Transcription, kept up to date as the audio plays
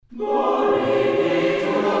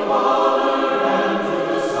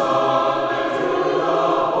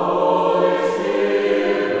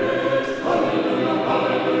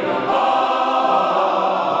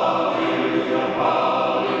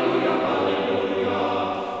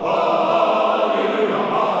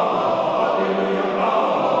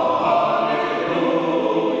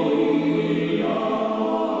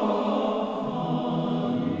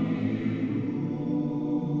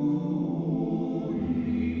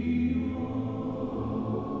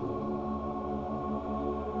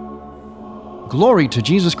Glory to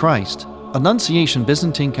Jesus Christ! Annunciation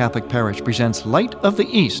Byzantine Catholic Parish presents Light of the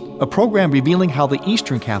East, a program revealing how the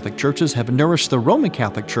Eastern Catholic Churches have nourished the Roman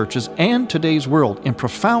Catholic Churches and today's world in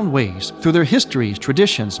profound ways through their histories,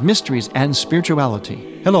 traditions, mysteries, and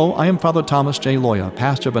spirituality. Hello, I am Father Thomas J. Loya,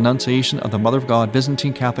 pastor of Annunciation of the Mother of God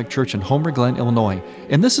Byzantine Catholic Church in Homer Glen, Illinois,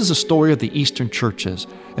 and this is a story of the Eastern Churches,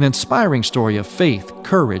 an inspiring story of faith,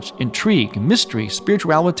 courage, intrigue, mystery,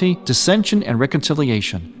 spirituality, dissension, and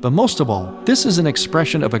reconciliation. But most of all, this is an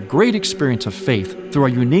expression of a great experience of faith through our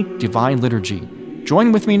unique divine liturgy.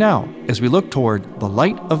 Join with me now as we look toward the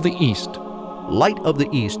Light of the East. Light of the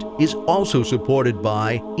East is also supported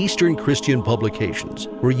by Eastern Christian Publications,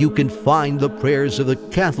 where you can find the prayers of the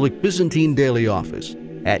Catholic Byzantine Daily Office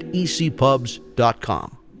at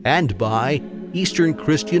ecpubs.com, and by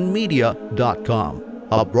easternchristianmedia.com,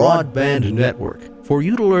 a broadband network for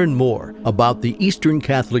you to learn more about the Eastern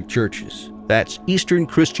Catholic Churches. That's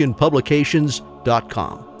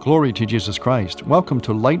easternchristianpublications.com. Glory to Jesus Christ. Welcome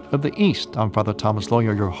to Light of the East. I'm Father Thomas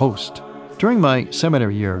Loya, your host. During my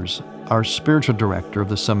seminary years, our spiritual director of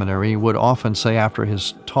the seminary would often say after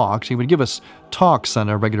his talks, he would give us talks on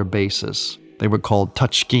a regular basis. They were called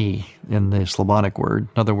touchki in the Slavonic word.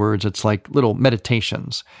 In other words, it's like little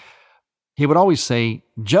meditations. He would always say,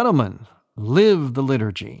 "Gentlemen, live the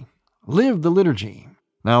liturgy. Live the liturgy."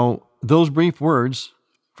 Now, those brief words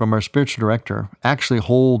from our spiritual director actually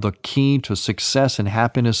hold the key to success and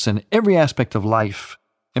happiness in every aspect of life,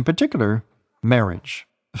 in particular, marriage.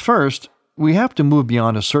 First, we have to move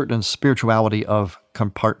beyond a certain spirituality of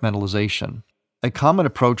compartmentalization. A common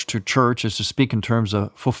approach to church is to speak in terms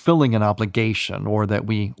of fulfilling an obligation, or that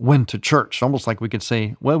we went to church, almost like we could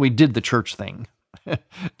say, well, we did the church thing,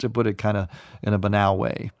 to put it kind of in a banal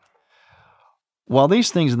way. While these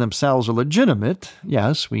things in themselves are legitimate,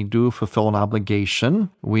 yes, we do fulfill an obligation,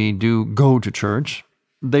 we do go to church,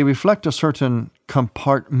 they reflect a certain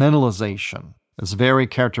compartmentalization. It's very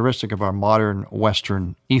characteristic of our modern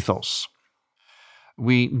Western ethos.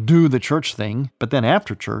 We do the church thing, but then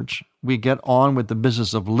after church, we get on with the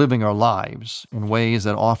business of living our lives in ways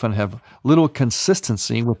that often have little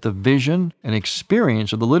consistency with the vision and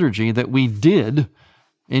experience of the liturgy that we did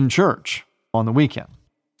in church on the weekend.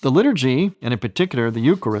 The liturgy, and in particular the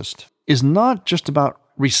Eucharist, is not just about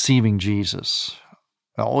receiving Jesus.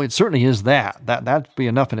 Oh, it certainly is that. That'd be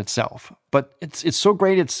enough in itself. But it's so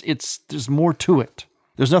great, there's more to it.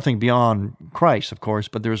 There's nothing beyond Christ, of course,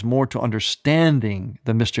 but there's more to understanding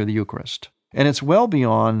the mystery of the Eucharist. And it's well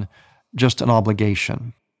beyond just an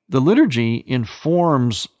obligation. The liturgy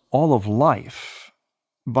informs all of life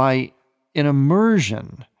by an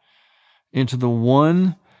immersion into the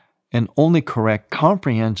one and only correct,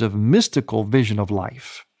 comprehensive, mystical vision of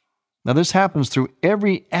life. Now, this happens through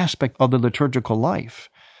every aspect of the liturgical life.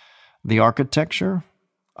 The architecture,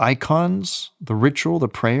 icons, the ritual, the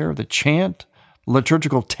prayer, the chant,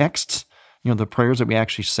 liturgical texts, the prayers that we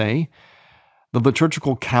actually say, the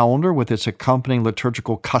liturgical calendar with its accompanying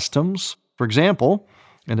liturgical customs. For example,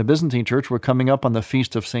 in the Byzantine Church, we're coming up on the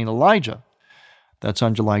feast of St. Elijah. That's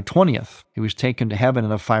on July 20th. He was taken to heaven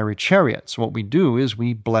in a fiery chariot. So what we do is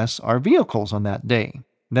we bless our vehicles on that day.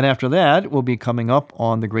 Then after that, we'll be coming up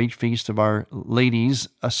on the great feast of Our Lady's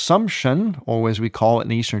Assumption, or as we call it in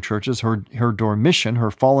the Eastern churches, her dormition,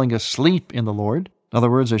 her falling asleep in the Lord. In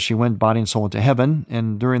other words, as she went body and soul into heaven.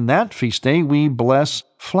 And during that feast day, we bless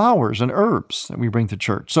flowers and herbs that we bring to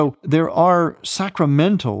church. So there are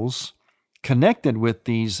sacramentals connected with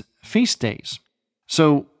these feast days.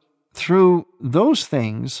 So through those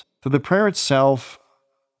things, through the prayer itself,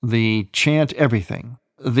 the chant, everything,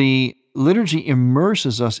 the liturgy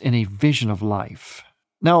immerses us in a vision of life.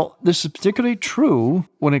 Now, this is particularly true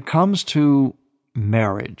when it comes to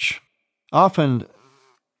marriage. Often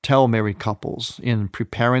tell married couples in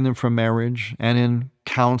preparing them for marriage and in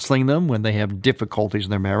counseling them when they have difficulties in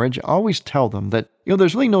their marriage, I always tell them that,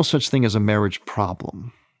 there's really no such thing as a marriage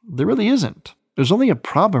problem. There really isn't. There's only a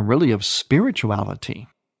problem really of spirituality,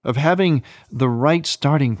 of having the right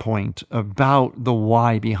starting point about the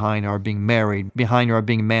why behind our being married, behind our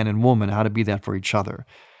being man and woman, how to be that for each other.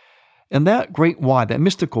 And that great why, that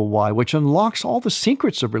mystical why, which unlocks all the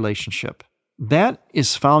secrets of relationship, that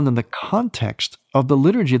is found in the context of the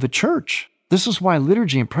liturgy of the church. This is why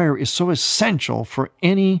liturgy and prayer is so essential for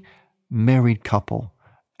any married couple.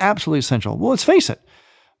 Absolutely essential. Well, let's face it.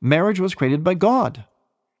 Marriage was created by God.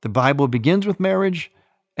 The Bible begins with marriage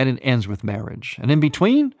and it ends with marriage. And in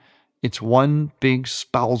between, it's one big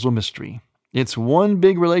spousal mystery. It's one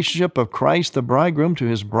big relationship of Christ, the bridegroom, to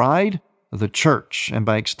his bride, the church, and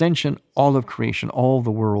by extension, all of creation, all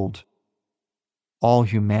the world, all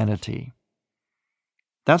humanity.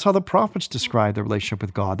 That's how the prophets described the relationship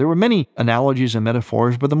with God. There were many analogies and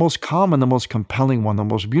metaphors, but the most common, the most compelling one, the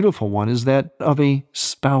most beautiful one is that of a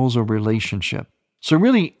spousal relationship. So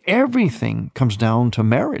really, everything comes down to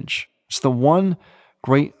marriage. It's the one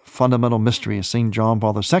great fundamental mystery, as St. John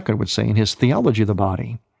Paul II would say in his Theology of the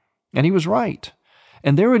Body. And he was right.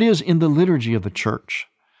 And there it is in the liturgy of the church.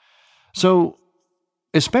 So,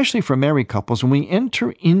 especially for married couples, when we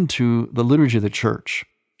enter into the liturgy of the church,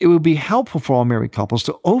 it would be helpful for all married couples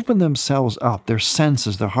to open themselves up, their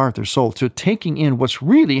senses, their heart, their soul, to taking in what's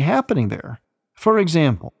really happening there. For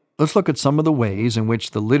example, let's look at some of the ways in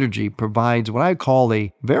which the liturgy provides what I call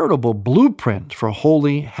a veritable blueprint for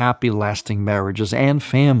holy, happy, lasting marriages and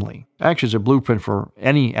family. Actually, it's a blueprint for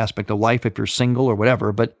any aspect of life if you're single or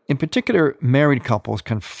whatever, but in particular, married couples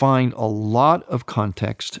can find a lot of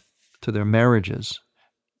context to their marriages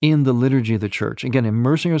in the liturgy of the church. Again,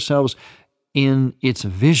 immersing ourselves in its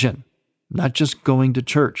vision, not just going to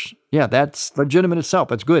church. Yeah, that's legitimate itself.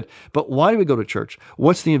 That's good. But why do we go to church?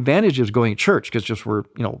 What's the advantage of going to church? Because just we're,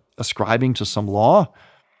 ascribing to some law,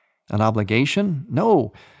 an obligation?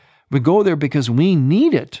 No, we go there because we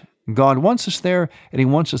need it. God wants us there, and he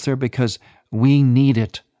wants us there because we need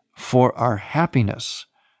it for our happiness,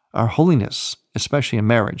 our holiness, especially in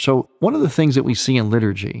marriage. So one of the things that we see in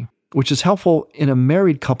liturgy, which is helpful in a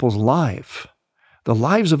married couple's life, the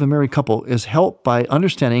lives of a married couple, is helped by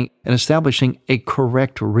understanding and establishing a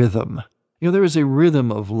correct rhythm. There is a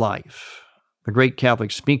rhythm of life. The great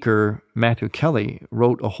Catholic speaker Matthew Kelly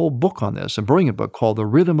wrote a whole book on this, a brilliant book called The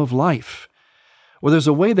Rhythm of Life, where there's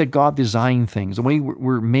a way that God designed things, a way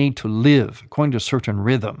we're made to live according to a certain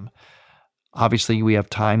rhythm. Obviously, we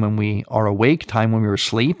have time when we are awake, time when we're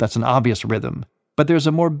asleep. That's an obvious rhythm. But there's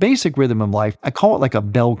a more basic rhythm of life. I call it like a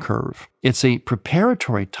bell curve. It's a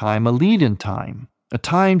preparatory time, a lead-in time, a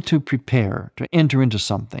time to prepare, to enter into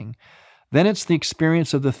something. Then it's the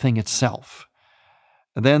experience of the thing itself.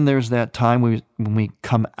 And then there's that time when we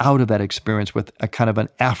come out of that experience with a kind of an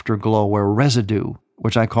afterglow or a residue,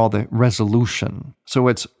 which I call the resolution. So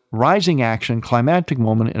it's rising action, climactic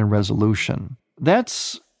moment, and resolution.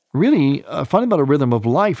 That's really a fundamental rhythm of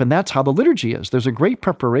life, and that's how the liturgy is. There's a great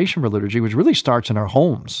preparation for liturgy, which really starts in our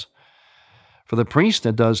homes. For the priest,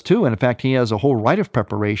 it does too. And in fact, he has a whole rite of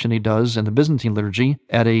preparation he does in the Byzantine liturgy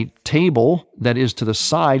at a table that is to the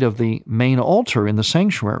side of the main altar in the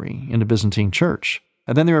sanctuary in the Byzantine church.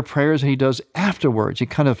 And then there are prayers that he does afterwards. He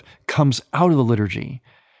kind of comes out of the liturgy.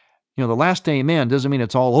 The last amen doesn't mean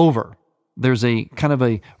it's all over. There's a kind of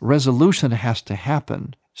a resolution that has to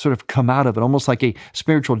happen, sort of come out of it, almost like a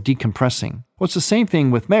spiritual decompressing. Well, it's the same thing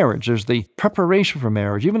with marriage. There's the preparation for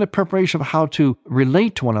marriage, even the preparation of how to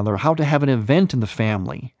relate to one another, how to have an event in the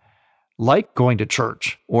family, like going to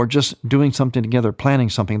church or just doing something together, planning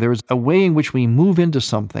something. There is a way in which we move into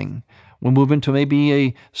something. We move into maybe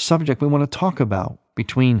a subject we want to talk about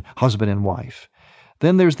between husband and wife.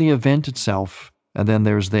 Then there's the event itself. And then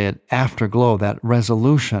there's that afterglow, that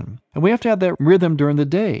resolution. And we have to have that rhythm during the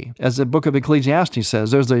day. As the book of Ecclesiastes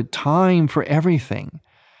says, there's a time for everything.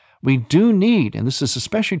 We do need, and this is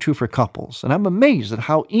especially true for couples, and I'm amazed at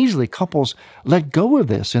how easily couples let go of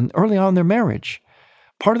this and early on in their marriage.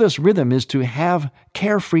 Part of this rhythm is to have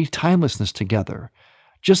carefree timelessness together.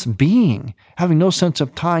 Just being, having no sense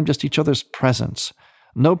of time, just each other's presence,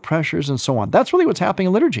 no pressures and so on. That's really what's happening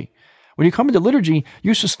in liturgy. When you come into liturgy,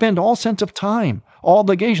 you suspend all sense of time, all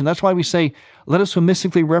obligation. That's why we say, let us who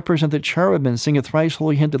mystically represent the cherubim sing a thrice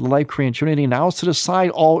holy hymn to the life-creating Trinity, now set aside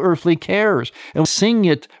all earthly cares, and sing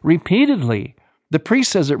it repeatedly. The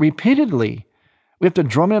priest says it repeatedly. We have to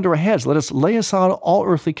drum it into our heads. Let us lay aside all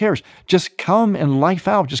earthly cares. Just come and life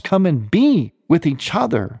out. Just come and be with each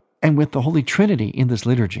other and with the Holy Trinity in this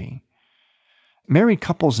liturgy. Married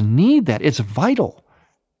couples need that. It's vital.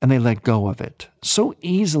 And they let go of it so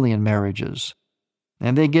easily in marriages.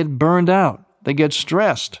 And they get burned out. They get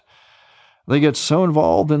stressed. They get so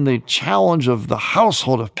involved in the challenge of the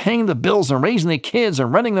household, of paying the bills and raising the kids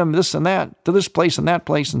and renting them this and that, to this place and that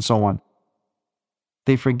place and so on.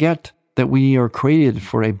 They forget that we are created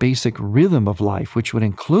for a basic rhythm of life, which would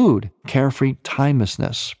include carefree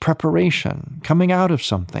timelessness, preparation, coming out of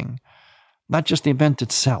something. not just the event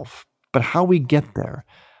itself, but how we get there,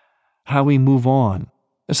 how we move on.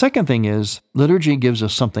 The second thing is, liturgy gives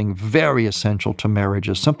us something very essential to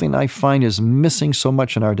marriages, something I find is missing so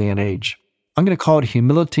much in our day and age. I'm going to call it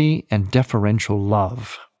humility and deferential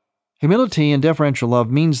love. Humility and deferential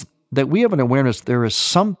love means that we have an awareness there is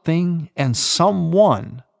something and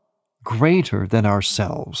someone greater than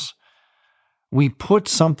ourselves. We put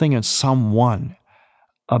something and someone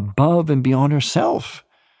above and beyond ourselves.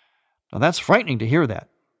 Now that's frightening to hear that.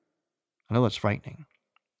 I know that's frightening.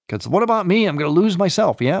 Because what about me? I'm going to lose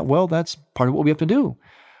myself. Yeah, well, that's part of what we have to do.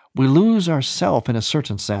 We lose ourself in a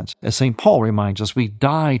certain sense. As St. Paul reminds us, we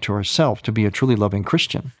die to ourselves to be a truly loving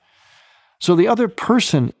Christian. So the other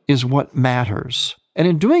person is what matters. And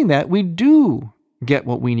in doing that, we do get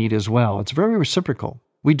what we need as well. It's very reciprocal.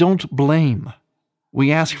 We don't blame.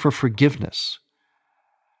 We ask for forgiveness.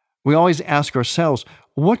 We always ask ourselves,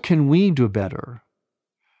 what can we do better?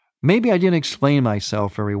 Maybe I didn't explain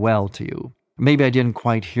myself very well to you. Maybe I didn't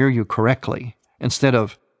quite hear you correctly. Instead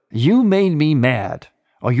of, you made me mad,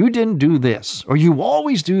 or you didn't do this, or you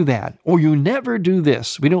always do that, or you never do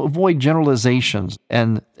this. We don't avoid generalizations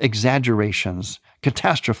and exaggerations,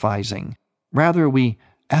 catastrophizing. Rather, we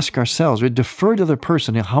ask ourselves, we defer to the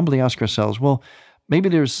person and humbly ask ourselves, well, maybe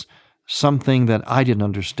there's something that I didn't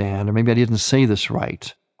understand, or maybe I didn't say this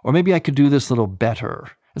right, or maybe I could do this a little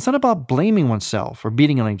better. It's not about blaming oneself or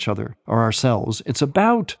beating on each other or ourselves. It's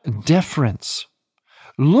about deference.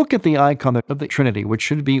 Look at the icon of the Trinity, which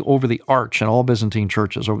should be over the arch in all Byzantine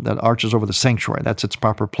churches, or that arch is over the sanctuary. That's its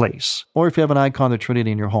proper place. Or if you have an icon of the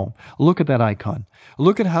Trinity in your home, look at that icon.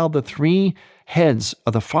 Look at how the three heads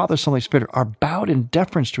of the Father, Son, and Holy Spirit are bowed in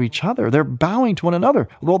deference to each other. They're bowing to one another,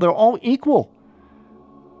 although they're all equal.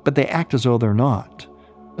 But they act as though they're not.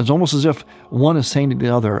 It's almost as if one is saying to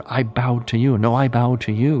the other, I bow to you. No, I bow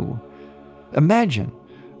to you. Imagine,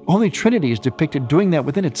 Holy Trinity is depicted doing that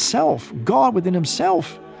within itself, God within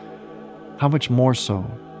himself. How much more so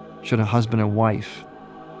should a husband and wife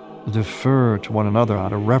defer to one another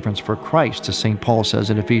out of reverence for Christ, as St. Paul says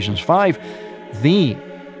in Ephesians 5, the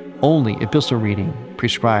only epistle reading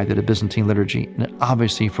prescribed in the Byzantine liturgy, and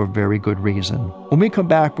obviously for very good reason. When we come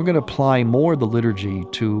back, we're going to apply more of the liturgy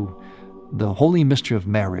to the holy mystery of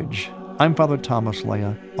marriage. I'm Father Thomas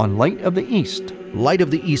Loya on Light of the East. Light of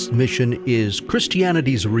the East mission is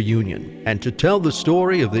Christianity's reunion, and to tell the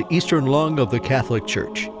story of the Eastern lung of the Catholic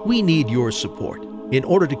Church, we need your support. In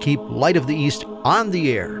order to keep Light of the East on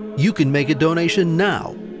the air, you can make a donation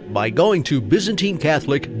now by going to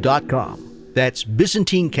ByzantineCatholic.com. That's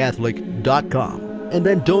ByzantineCatholic.com, and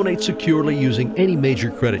then donate securely using any major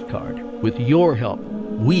credit card. With your help,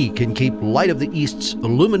 we can keep Light of the East's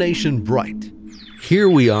illumination bright. Here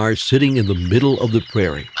we are sitting in the middle of the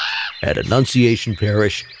prairie at Annunciation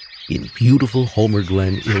Parish in beautiful Homer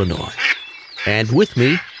Glen, Illinois. And with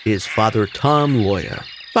me is Father Tom Loya.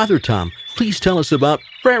 Father Tom, please tell us about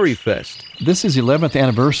Prairie Fest. This is the 11th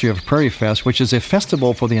anniversary of Prairie Fest, which is a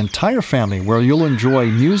festival for the entire family where you'll enjoy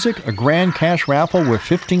music, a grand cash raffle with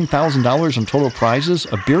 $15,000 in total prizes,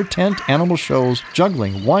 a beer tent, animal shows,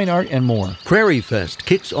 juggling, wine art, and more. Prairie Fest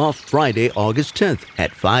kicks off Friday, August 10th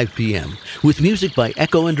at 5 p.m. with music by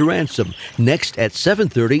Echo and Ransom. Next at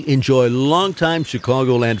 7:30, enjoy longtime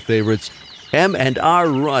Chicagoland favorites M&R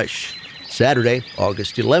Rush. Saturday,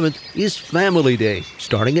 August 11th, is Family Day,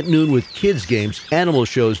 starting at noon with kids' games, animal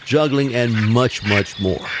shows, juggling, and much, much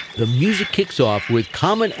more. The music kicks off with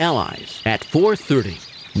Common Allies at 4:30.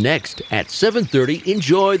 Next, at 7:30,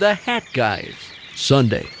 enjoy the Hat Guys.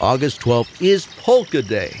 Sunday, August 12th, is Polka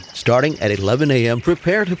Day. Starting at 11 a.m.,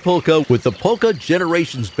 prepare to polka with the Polka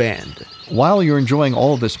Generations Band. While you're enjoying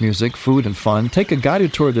all of this music, food, and fun, take a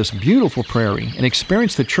guided tour of this beautiful prairie and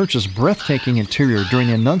experience the church's breathtaking interior during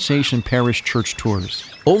the Annunciation Parish Church tours.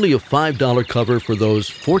 Only a $5 cover for those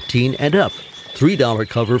 14 and up, $3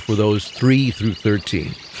 cover for those 3 through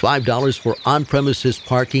 13, $5 for on-premises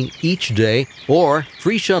parking each day, or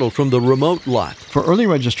free shuttle from the remote lot. For early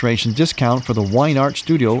registration discount for the Wine Art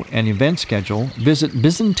Studio and event schedule, visit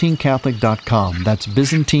ByzantineCatholic.com. That's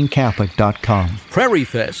ByzantineCatholic.com. Prairie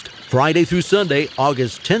Fest, Friday through Sunday,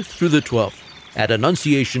 August 10th through the 12th, at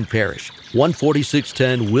Annunciation Parish,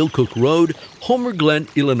 14610 Wilcook Road, Homer Glen,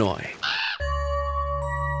 Illinois.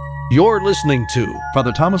 You're listening to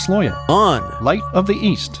Father Thomas Loya on Light of the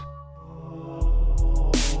East.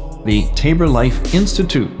 The Tabor Life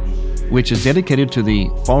Institute, which is dedicated to the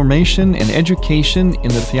formation and education in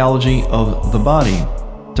the theology of the body.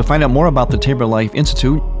 To find out more about the Tabor Life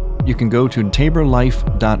Institute, you can go to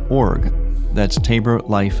taborlife.org. That's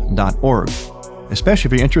taborlife.org. Especially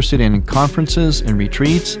if you're interested in conferences and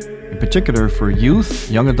retreats, in particular for youth,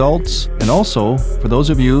 young adults, and also for those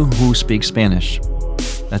of you who speak Spanish.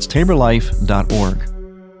 That's taborlife.org.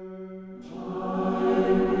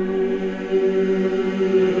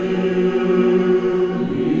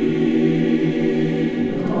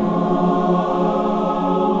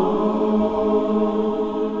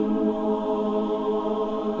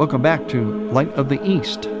 Welcome back to Light of the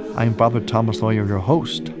East. I'm Father Thomas Loya, your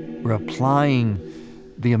host. We're applying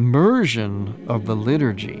the immersion of the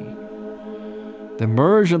liturgy. The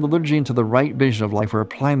immersion of the liturgy into the right vision of life. We're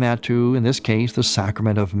applying that to, in this case, the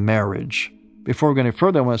sacrament of marriage. Before we go any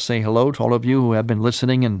further, I want to say hello to all of you who have been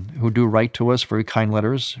listening and who do write to us very kind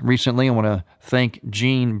letters. Recently, I want to thank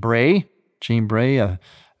Jean Bray. Jean Bray, a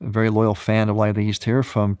very loyal fan of Light of the East here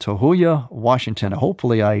from Tahuya, Washington.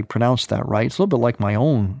 Hopefully I pronounced that right. It's a little bit like my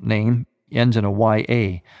own name. Ends in a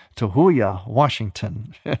Y-A. Tahuya,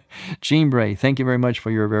 Washington. Jean Bray, thank you very much for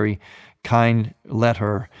your very kind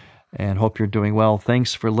letter and hope you're doing well.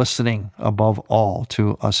 Thanks for listening above all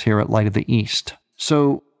to us here at Light of the East.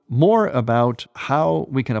 So more about how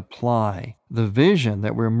we can apply the vision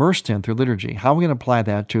that we're immersed in through liturgy, how we can apply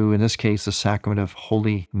that to, in this case, the sacrament of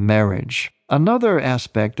holy marriage. Another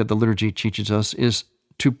aspect that the liturgy teaches us is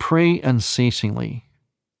to pray unceasingly,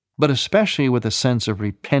 but especially with a sense of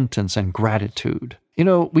repentance and gratitude. You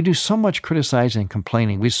know, we do so much criticizing and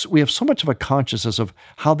complaining. We have so much of a consciousness of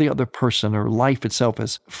how the other person or life itself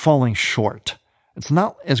is falling short. It's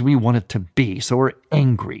not as we want it to be, so we're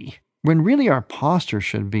angry. When really our posture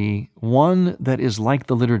should be one that is like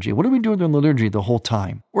the liturgy. What are we doing in the liturgy the whole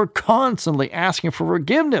time? We're constantly asking for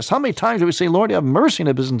forgiveness. How many times do we say, Lord, have mercy in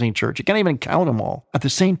the Byzantine church? You can't even count them all. At the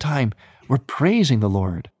same time, we're praising the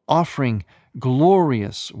Lord, offering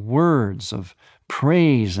glorious words of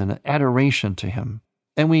praise and adoration to Him.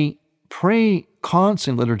 And we pray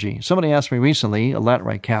constant liturgy. Somebody asked me recently, a Latin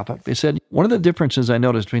Rite Catholic, they said, one of the differences I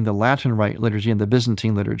noticed between the Latin Rite liturgy and the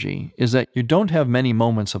Byzantine liturgy is that you don't have many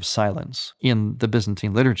moments of silence in the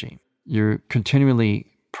Byzantine liturgy. You're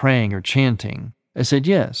continually praying or chanting. I said,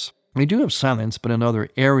 yes, we do have silence, but in other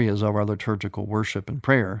areas of our liturgical worship and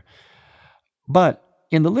prayer. But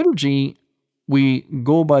in the liturgy, we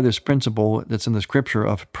go by this principle that's in the scripture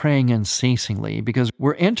of praying unceasingly because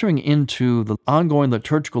we're entering into the ongoing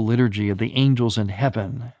liturgical liturgy of the angels in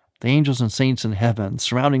heaven, the angels and saints in heaven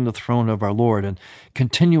surrounding the throne of our Lord and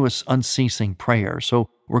continuous unceasing prayer. So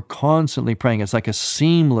we're constantly praying. It's like a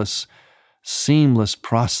seamless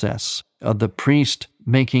process of the priest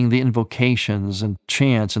making the invocations and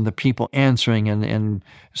chants and the people answering and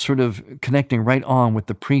sort of connecting right on with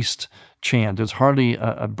the priest chant. There's hardly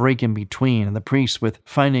a break in between, and the priest with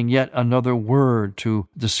finding yet another word to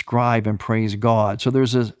describe and praise God. So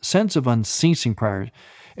there's a sense of unceasing prayer.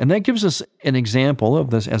 And that gives us an example of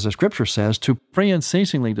this, as the scripture says, to pray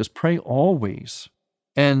unceasingly, just pray always.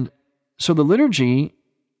 And so the liturgy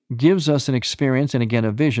gives us an experience and again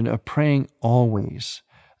a vision of praying always,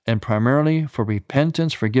 and primarily for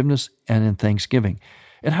repentance, forgiveness, and in thanksgiving.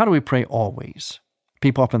 And how do we pray always?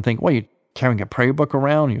 People often think, well, you're carrying a prayer book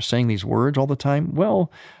around, you're saying these words all the time.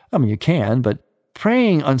 Well, I mean, you can, but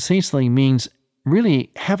praying unceasingly means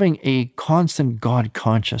really having a constant God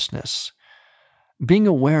consciousness, being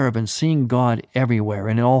aware of and seeing God everywhere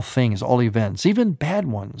and in all things, all events, even bad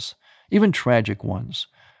ones, even tragic ones.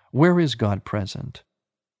 Where is God present?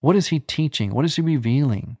 What is He teaching? What is He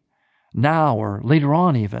revealing? Now or later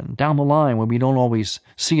on even, down the line when we don't always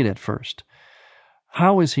see it at first.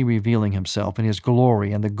 How is He revealing Himself in His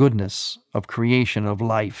glory and the goodness of creation, of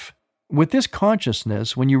life? With this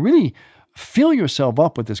consciousness, when you really fill yourself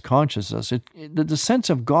up with this consciousness, the sense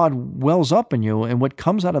of God wells up in you, and what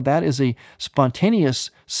comes out of that is a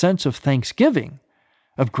spontaneous sense of thanksgiving,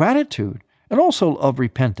 of gratitude, and also of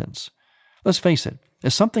repentance. Let's face it,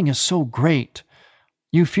 if something is so great,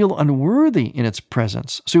 you feel unworthy in its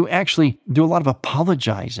presence, so you actually do a lot of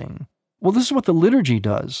apologizing. Well, this is what the liturgy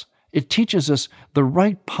does. It teaches us the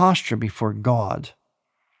right posture before God.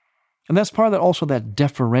 And that's part of also that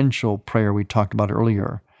deferential prayer we talked about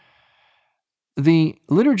earlier. The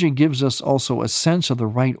liturgy gives us also a sense of the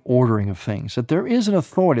right ordering of things, that there is an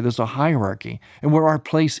authority, there's a hierarchy, and where our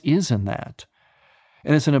place is in that.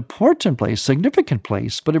 And it's an important place, significant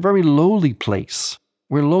place, but a very lowly place.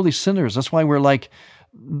 We're lowly sinners. That's why we're like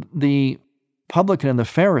the publican and the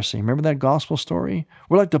Pharisee. Remember that gospel story?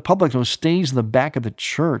 We're like the publican who stays in the back of the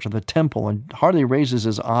church or the temple and hardly raises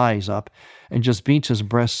his eyes up and just beats his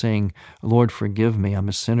breast saying, Lord, forgive me, I'm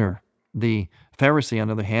a sinner. The Pharisee, on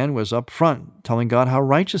the other hand, was up front telling God how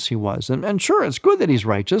righteous he was. And sure, it's good that he's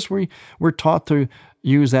righteous. We're taught to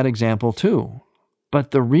use that example too.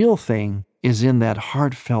 But the real thing is in that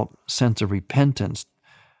heartfelt sense of repentance,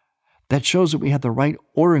 that shows that we have the right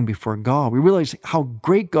ordering before God. We realize how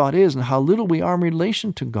great God is and how little we are in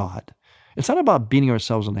relation to God. It's not about beating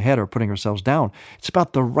ourselves on the head or putting ourselves down. It's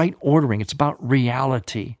about the right ordering. It's about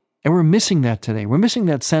reality. And we're missing that today. We're missing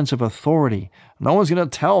that sense of authority. No one's going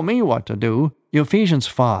to tell me what to do. Ephesians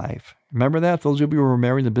 5. Remember that? Those of you who were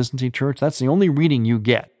married in the Byzantine church, that's the only reading you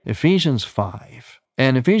get. Ephesians 5.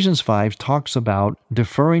 And Ephesians 5 talks about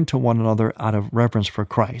deferring to one another out of reverence for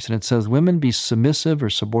Christ. And it says, women, be submissive or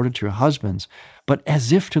subordinate to your husbands, but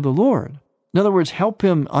as if to the Lord. In other words, help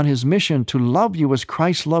him on his mission to love you as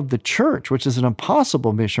Christ loved the church, which is an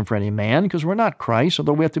impossible mission for any man because we're not Christ,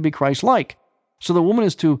 although we have to be Christ-like. So the woman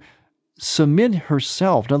is to submit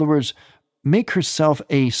herself. In other words, make herself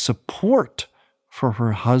a support for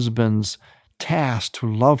her husband's task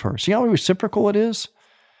to love her. See how reciprocal it is?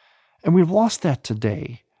 And we've lost that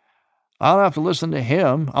today. I don't have to listen to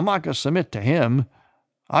him. I'm not going to submit to him.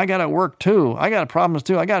 I got to work too. I got problems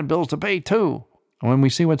too. I got bills to pay too. And when we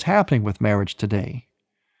see what's happening with marriage today.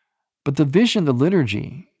 But the vision, the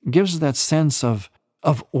liturgy, gives us that sense of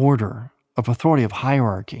order, of authority, of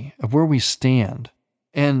hierarchy, of where we stand.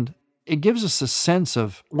 And it gives us a sense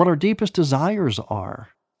of what our deepest desires are.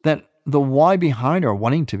 That the why behind our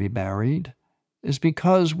wanting to be married is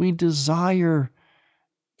because we desire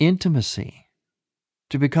intimacy,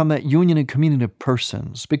 to become that union and community of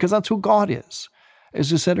persons, because that's who God is.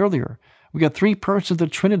 As I said earlier, we got three persons of the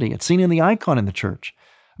Trinity. It's seen in the icon in the church,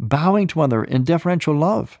 bowing to one another in deferential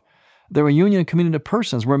love. They're a union and community of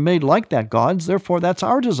persons. We're made like that, God's. Therefore, that's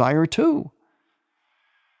our desire too.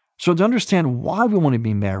 So to understand why we want to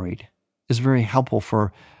be married is very helpful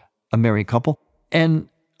for a married couple. And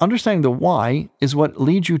understanding the why is what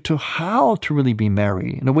leads you to how to really be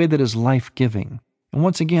married in a way that is life-giving. And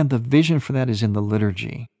once again, the vision for that is in the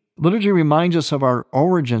liturgy. Liturgy reminds us of our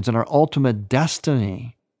origins and our ultimate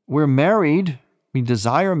destiny. We're married, we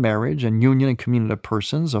desire marriage and union and community of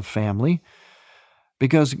persons, of family,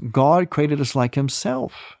 because God created us like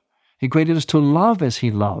himself. He created us to love as he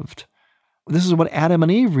loved. This is what Adam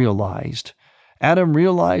and Eve realized. Adam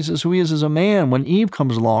realizes who he is as a man when Eve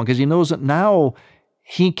comes along, because he knows that now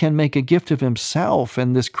he can make a gift of himself,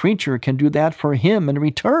 and this creature can do that for him in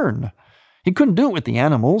return. He couldn't do it with the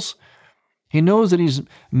animals. He knows that he's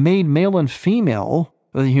made male and female,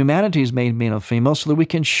 that humanity is made male and female, so that we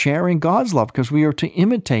can share in God's love, because we are to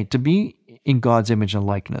imitate, to be in God's image and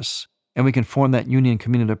likeness. And we can form that union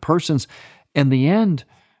community of persons. In the end,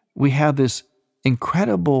 we have this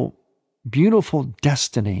incredible, beautiful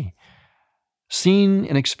destiny seen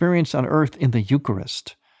and experienced on earth in the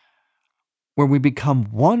Eucharist, where we become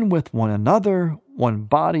one with one another, one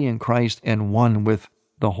body in Christ, and one with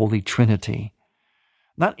the Holy Trinity.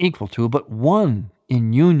 Not equal to, but one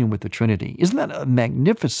in union with the Trinity. Isn't that a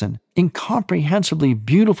magnificent, incomprehensibly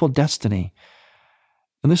beautiful destiny?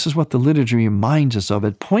 And this is what the liturgy reminds us of.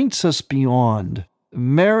 It points us beyond.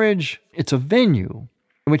 Marriage, it's a venue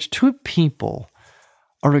in which two people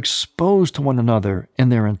are exposed to one another in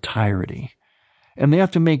their entirety. And they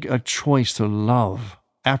have to make a choice to love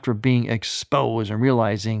after being exposed and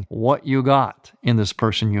realizing what you got in this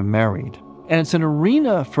person you married. And it's an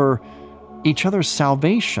arena for each other's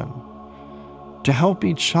salvation, to help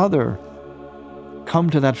each other come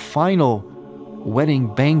to that final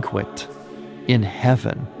wedding banquet in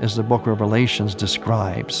heaven, as the book of Revelations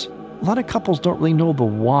describes. A lot of couples don't really know the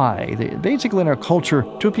why. Basically, in our culture,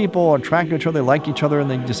 two people are attracted to each other, they like each other,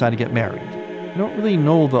 and they decide to get married. They don't really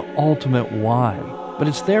know the ultimate why, but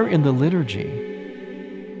it's there in the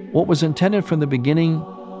liturgy. What was intended from the beginning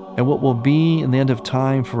and what will be in the end of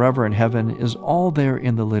time forever in heaven is all there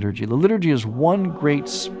in the liturgy. The liturgy is one great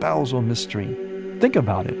spousal mystery. Think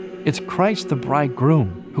about it. It's Christ the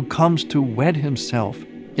bridegroom who comes to wed himself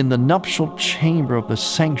in the nuptial chamber of the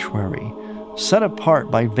sanctuary, set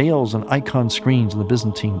apart by veils and icon screens in the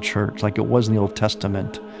Byzantine church, like it was in the Old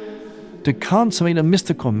Testament, to consummate a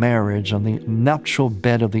mystical marriage on the nuptial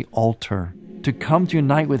bed of the altar, to come to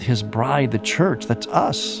unite with his bride, the church, that's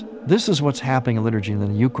us. This is what's happening in liturgy and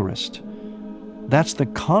in the Eucharist. That's the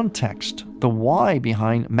context, the why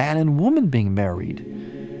behind man and woman being married.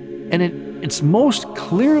 And it's most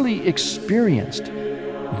clearly experienced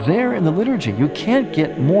there in the liturgy. You can't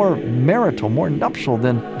get more marital, more nuptial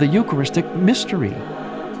than the Eucharistic mystery,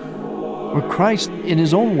 where Christ, in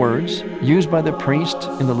his own words, used by the priest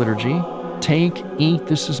in the liturgy, take, eat,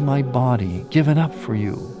 this is my body, given up for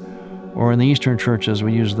you. Or in the Eastern churches,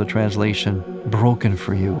 we use the translation, broken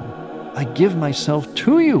for you. I give myself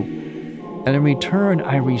to you, and in return,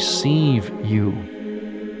 I receive you,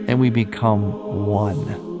 and we become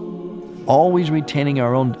one. Always retaining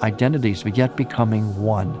our own identities, but yet becoming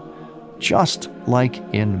one, just like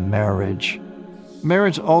in marriage.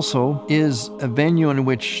 Marriage also is a venue in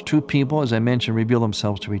which two people, as I mentioned, reveal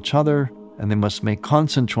themselves to each other, and they must make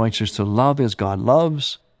constant choices to love as God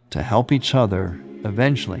loves, to help each other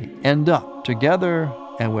eventually end up together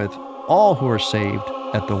and with all who are saved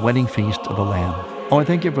at the wedding feast of the Lamb. Oh, I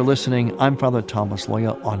thank you for listening. I'm Father Thomas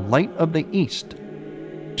Loya on Light of the East.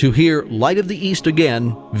 To hear Light of the East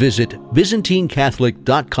again, visit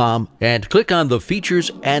ByzantineCatholic.com and click on the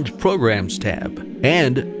Features and Programs tab,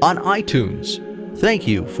 and on iTunes. Thank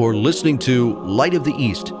you for listening to Light of the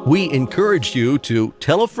East. We encourage you to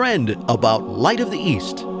tell a friend about Light of the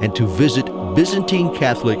East and to visit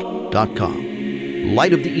ByzantineCatholic.com.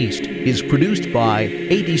 Light of the East is produced by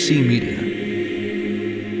ADC Media.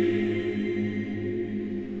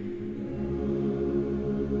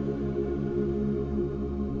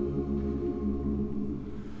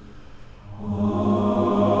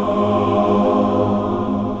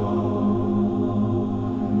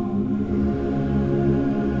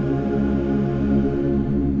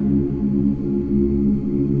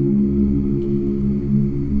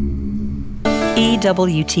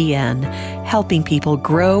 EWTN, helping people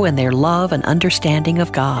grow in their love and understanding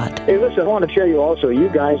of God. Hey, listen, I want to tell you also, you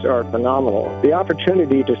guys are phenomenal. The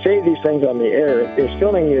opportunity to say these things on the air is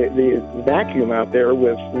filling the vacuum out there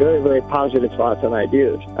with very, very positive thoughts and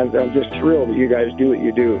ideas. I'm just thrilled that you guys do what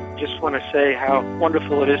you do. Just want to say how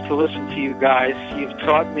wonderful it is to listen to you guys. You've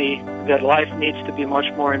taught me that life needs to be much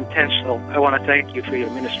more intentional. I want to thank you for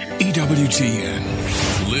your ministry.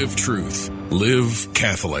 EWTN. Live truth. Live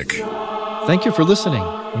Catholic. Thank you for listening.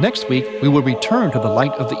 Next week, we will return to the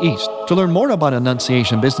Light of the East. To learn more about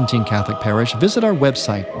Annunciation Byzantine Catholic Parish, visit our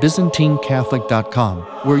website, ByzantineCatholic.com,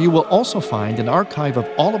 where you will also find an archive of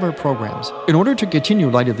all of our programs. In order to continue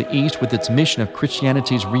Light of the East with its mission of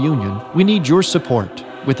Christianity's reunion, we need your support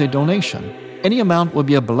with a donation. Any amount will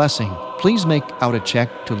be a blessing. Please make out a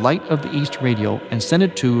check to Light of the East Radio and send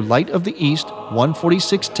it to Light of the East,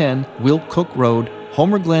 14610 Will Cook Road,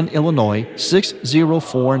 Homer Glen, Illinois,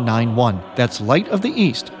 60491. That's Light of the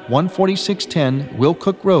East, 14610 Will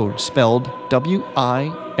Cook Road, spelled WILL-COOK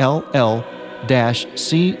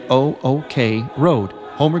Road,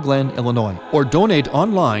 Homer Glen, Illinois. Or donate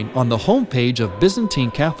online on the homepage of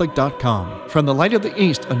ByzantineCatholic.com. From the Light of the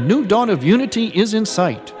East, a new dawn of unity is in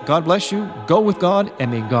sight. God bless you, go with God,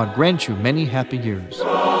 and may God grant you many happy years.